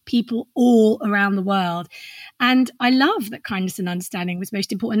is people all around the world. And I love that kindness and understanding was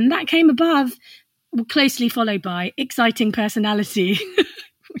most important. And that came above, closely followed by exciting personality,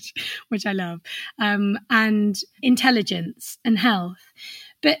 which I love, and intelligence and health.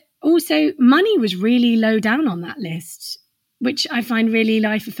 But also money was really low down on that list, which I find really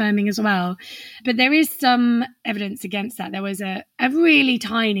life-affirming as well. But there is some evidence against that. There was a really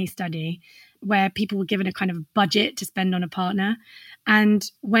tiny study where people were given a kind of budget to spend on a partner. And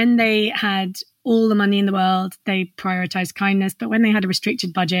when they had all the money in the world, they prioritized kindness. But when they had a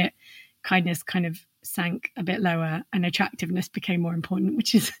restricted budget, kindness kind of sank a bit lower and attractiveness became more important,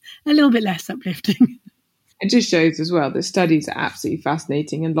 which is a little bit less uplifting. It just shows as well that studies are absolutely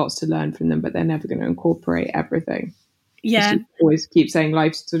fascinating and lots to learn from them, but they're never going to incorporate everything. Yeah. You always keep saying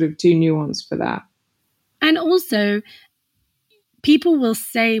life's sort of too nuanced for that. And also, people will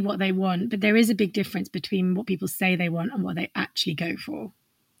say what they want, but there is a big difference between what people say they want and what they actually go for.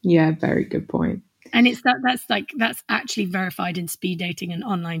 Yeah, very good point. And it's that's actually verified in speed dating and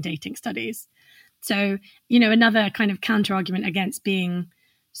online dating studies. So, another kind of counter argument against being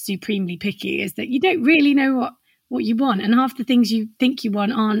supremely picky is that you don't really know what you want. And half the things you think you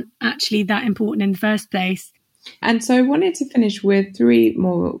want aren't actually that important in the first place. And so I wanted to finish with 3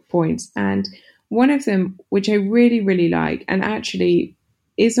 more points. And one of them, which I really, really like, and actually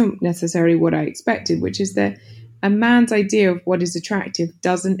isn't necessarily what I expected, which is that a man's idea of what is attractive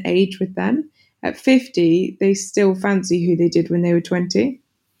doesn't age with them. At 50, they still fancy who they did when they were 20.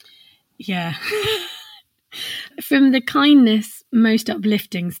 Yeah. From the kindness most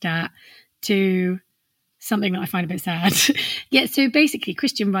uplifting stat to something that I find a bit sad. Yeah, so basically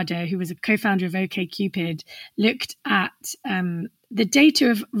Christian Rudder, who was a co-founder of OkCupid, looked at the data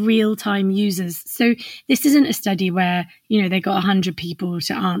of real-time users. So this isn't a study where, they got 100 people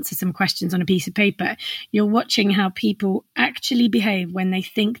to answer some questions on a piece of paper. You're watching how people actually behave when they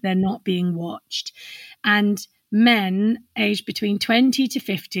think they're not being watched. And men aged between 20 to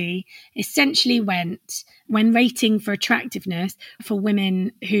 50 essentially went, when rating for attractiveness, for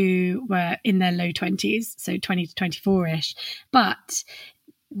women who were in their low 20s, so 20 to 24-ish. But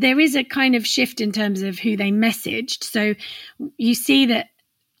there is a kind of shift in terms of who they messaged. So you see that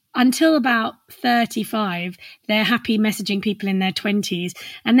until about 35, they're happy messaging people in their 20s.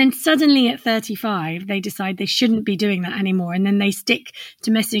 And then suddenly at 35, they decide they shouldn't be doing that anymore. And then they stick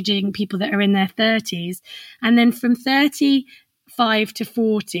to messaging people that are in their 30s. And then from 35 to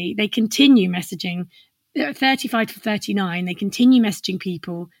 40, they continue messaging. 35 to 39, they continue messaging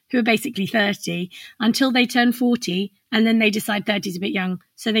people who are basically 30 until they turn 40. And then they decide 30 is a bit young.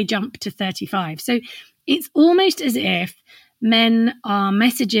 So they jump to 35. So it's almost as if men are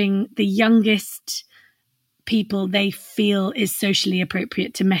messaging the youngest people they feel is socially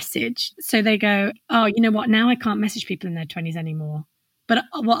appropriate to message. So they go, oh, you know what? Now I can't message people in their 20s anymore. But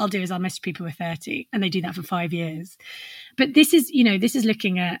what I'll do is I'll message people who are 30, and they do that for 5 years. But this is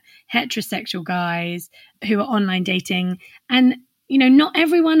looking at heterosexual guys who are online dating. And, not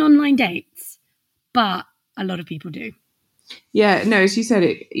everyone online dates, but a lot of people do. Yeah, no, as you said,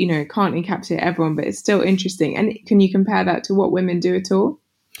 it can't encapsulate everyone, but it's still interesting. And can you compare that to what women do at all?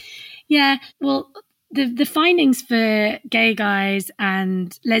 Yeah, well, the findings for gay guys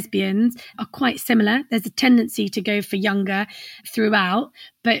and lesbians are quite similar. There's a tendency to go for younger throughout,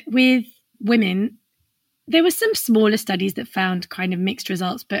 but with women, there were some smaller studies that found kind of mixed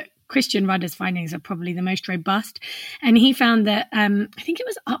results, but Christian Rudder's findings are probably the most robust. And he found that I think it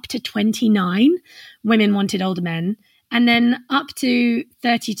was up to 29 women wanted older men, and then up to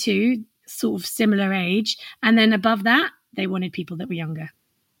 32, sort of similar age. And then above that, they wanted people that were younger.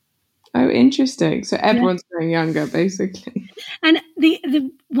 Oh, interesting. So everyone's going younger, basically. And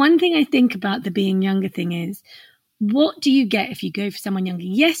the one thing I think about the being younger thing is, what do you get if you go for someone younger?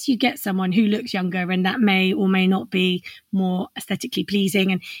 Yes, you get someone who looks younger, and that may or may not be more aesthetically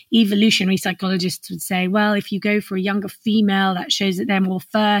pleasing. And evolutionary psychologists would say, well, if you go for a younger female, that shows that they're more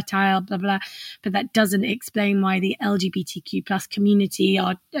fertile, blah, blah. But that doesn't explain why the LGBTQ plus community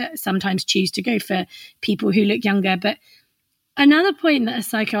are sometimes choose to go for people who look younger. But another point that a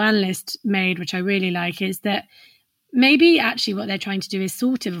psychoanalyst made, which I really like, is that maybe actually what they're trying to do is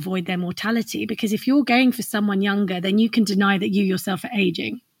sort of avoid their mortality, because if you're going for someone younger, then you can deny that you yourself are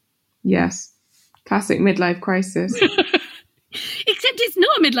aging. Yes. Classic midlife crisis. Except it's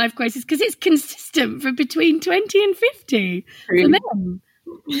not a midlife crisis because it's consistent for between 20 and 50 for men.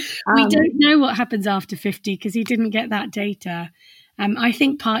 We don't know what happens after 50 because he didn't get that data. I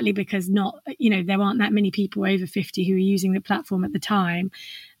think partly because there aren't that many people over 50 who are using the platform at the time,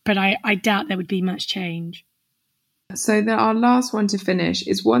 but I doubt there would be much change. So our last one to finish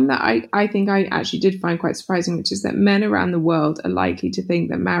is one that I think I actually did find quite surprising, which is that men around the world are likely to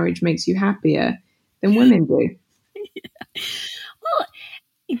think that marriage makes you happier than women do. Yeah. Well,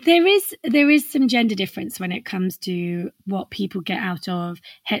 there is some gender difference when it comes to what people get out of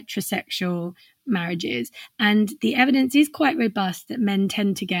heterosexual marriages. And the evidence is quite robust that men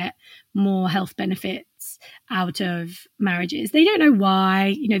tend to get more health benefits out of marriages. They don't know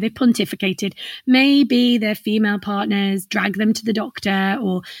why, they pontificated. Maybe their female partners drag them to the doctor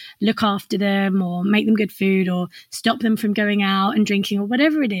or look after them or make them good food or stop them from going out and drinking or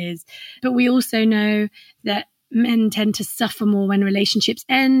whatever it is. But we also know that men tend to suffer more when relationships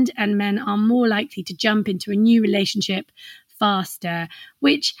end, and men are more likely to jump into a new relationship faster,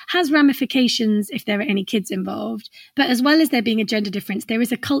 which has ramifications if there are any kids involved. But as well as there being a gender difference, there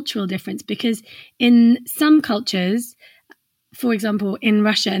is a cultural difference, because in some cultures, for example, in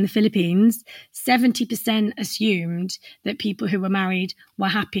Russia and the Philippines, 70% assumed that people who were married were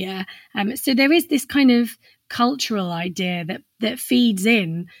happier. So there is this kind of cultural idea that feeds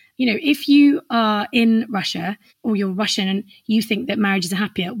in. If you are in Russia or you're Russian and you think that marriages are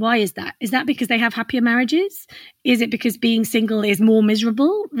happier, why is that? Is that because they have happier marriages? Is it because being single is more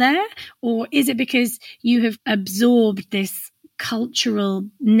miserable there? Or is it because you have absorbed this cultural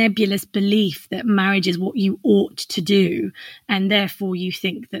nebulous belief that marriage is what you ought to do, and therefore you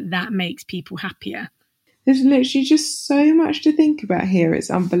think that makes people happier? There's literally just so much to think about here. It's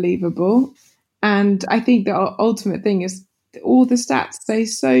unbelievable. And I think the ultimate thing is all the stats say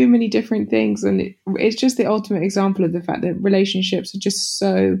so many different things, and it's just the ultimate example of the fact that relationships are just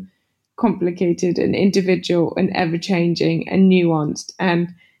so complicated and individual and ever-changing and nuanced. And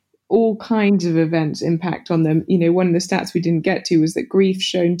all kinds of events impact on them. One of the stats we didn't get to was that grief's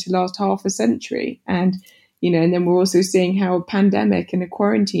shown to last half a century. And, and then we're also seeing how a pandemic and a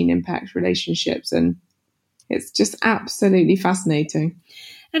quarantine impacts relationships. And it's just absolutely fascinating.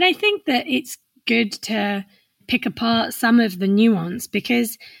 And I think that it's good to pick apart some of the nuance,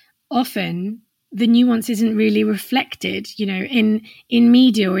 because often the nuance isn't really reflected, in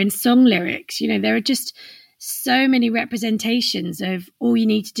media or in song lyrics. There are just so many representations of all you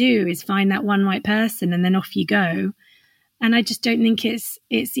need to do is find that one right person and then off you go. And I just don't think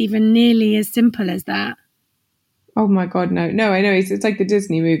it's even nearly as simple as that. Oh my God, no, I know. It's like the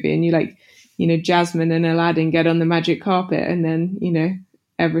Disney movie, and you Jasmine and Aladdin get on the magic carpet, and then,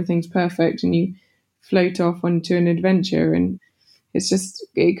 everything's perfect and you float off onto an adventure. And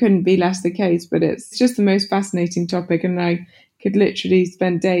it couldn't be less the case, but it's just the most fascinating topic. And I could literally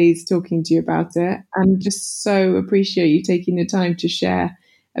spend days talking to you about it, and just so appreciate you taking the time to share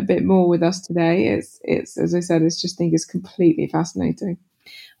a bit more with us today. It's as I said, it's completely fascinating.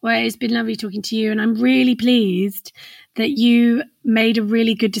 Well, it's been lovely talking to you, and I'm really pleased that you made a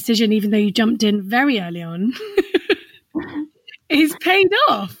really good decision, even though you jumped in very early on. It's paid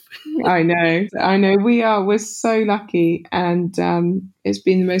off. I know. We're so lucky, and it's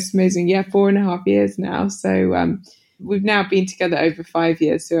been the most amazing 4.5 years now. So we've now been together over 5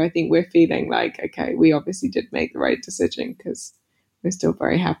 years. So I think we're feeling like, okay, we obviously did make the right decision, because we're still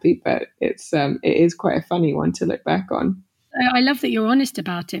very happy, but it is quite a funny one to look back on. I love that you're honest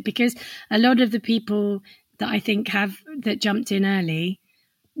about it, because a lot of the people that I think that jumped in early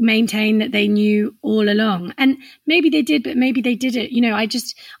maintain that they knew all along, and maybe they did, but maybe they didn't.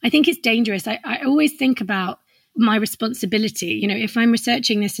 I think it's dangerous. I always think about my responsibility. If I'm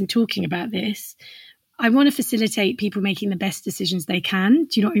researching this and talking about this, I want to facilitate people making the best decisions they can.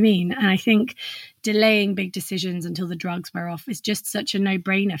 Do you know what I mean? And I think delaying big decisions until the drugs wear off is just such a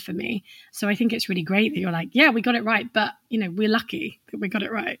no-brainer for me. So I think it's really great that you're like, yeah, we got it right, but we're lucky that we got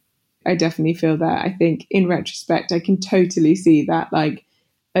it right. I definitely feel that. I think in retrospect, I can totally see that, like,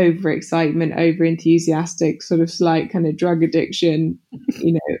 overexcitement, over enthusiastic, sort of slight kind of drug addiction,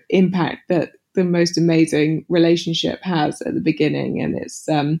 impact that the most amazing relationship has at the beginning. And it's,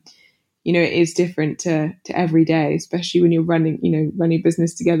 it is different to every day, especially when you're running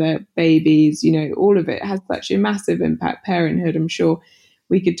business together, babies, all of it has such a massive impact. Parenthood, I'm sure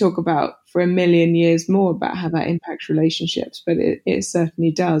we could talk about for a million years more about how that impacts relationships, but it certainly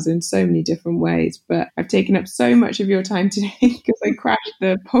does in so many different ways. But I've taken up so much of your time today because I crashed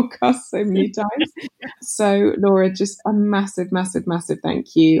the podcast so many times. So Laura, just a massive, massive, massive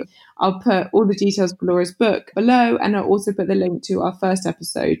thank you. I'll put all the details for Laura's book below, and I'll also put the link to our first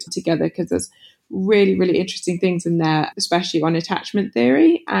episode together, because there's really, really interesting things in there, especially on attachment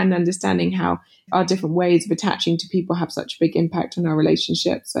theory and understanding how our different ways of attaching to people have such a big impact on our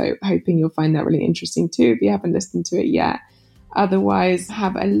relationship. So hoping you'll find that really interesting too if you haven't listened to it yet. Otherwise,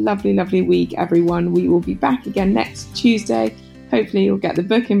 have a lovely, lovely week, everyone. We will be back again next Tuesday. Hopefully you'll get the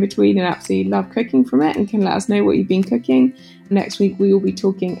book in between and absolutely love cooking from it and can let us know what you've been cooking. Next week, we will be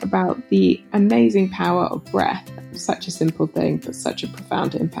talking about the amazing power of breath. Such a simple thing, but such a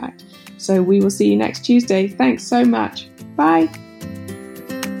profound impact. So we will see you next Tuesday. Thanks so much. Bye.